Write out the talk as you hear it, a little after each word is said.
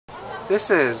This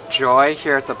is Joy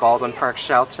here at the Baldwin Park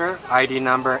Shelter, ID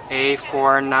number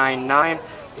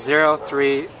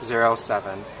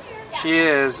A4990307. She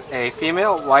is a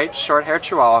female white short-haired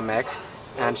Chihuahua mix,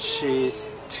 and she's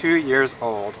 2 years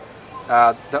old.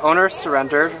 The owner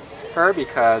surrendered her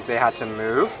because they had to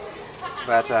move,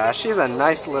 but she's a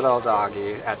nice little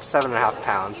doggy at 7.5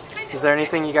 pounds. Is there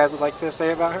anything you guys would like to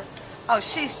say about her? Oh,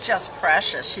 she's just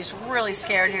precious. She's really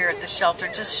scared here at the shelter,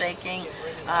 just shaking,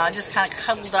 just kind of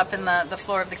cuddled up in the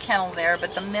floor of the kennel there.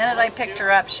 But the minute I picked her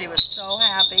up, she was so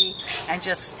happy and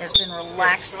just has been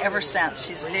relaxed ever since.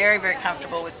 She's very, very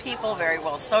comfortable with people, very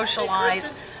well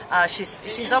socialized.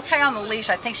 She's okay on the leash.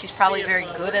 I think she's probably very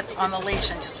good on the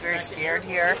leash and just very scared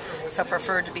here, so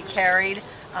preferred to be carried.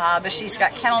 But she's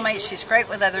got kennel mates. She's great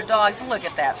with other dogs. Look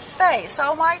at that face.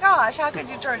 Oh my gosh, how could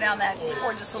you turn down that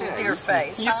gorgeous little deer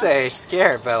face? You say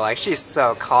scared, but like she's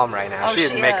so calm right now. Oh,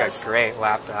 She'd make a great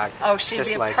lap dog. Oh, she'd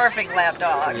be a perfect lap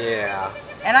dog. Yeah.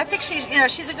 And I think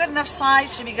she's a good enough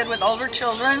size. She'd be good with older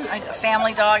children. A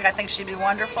family dog, I think she'd be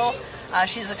wonderful.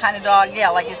 She's the kind of dog, yeah,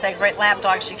 like you say, great lap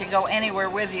dog. She could go anywhere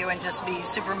with you and just be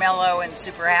super mellow and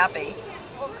super happy.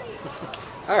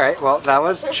 All right, well, that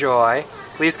was Joy.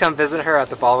 Please come visit her at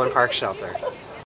the Baldwin Park Shelter.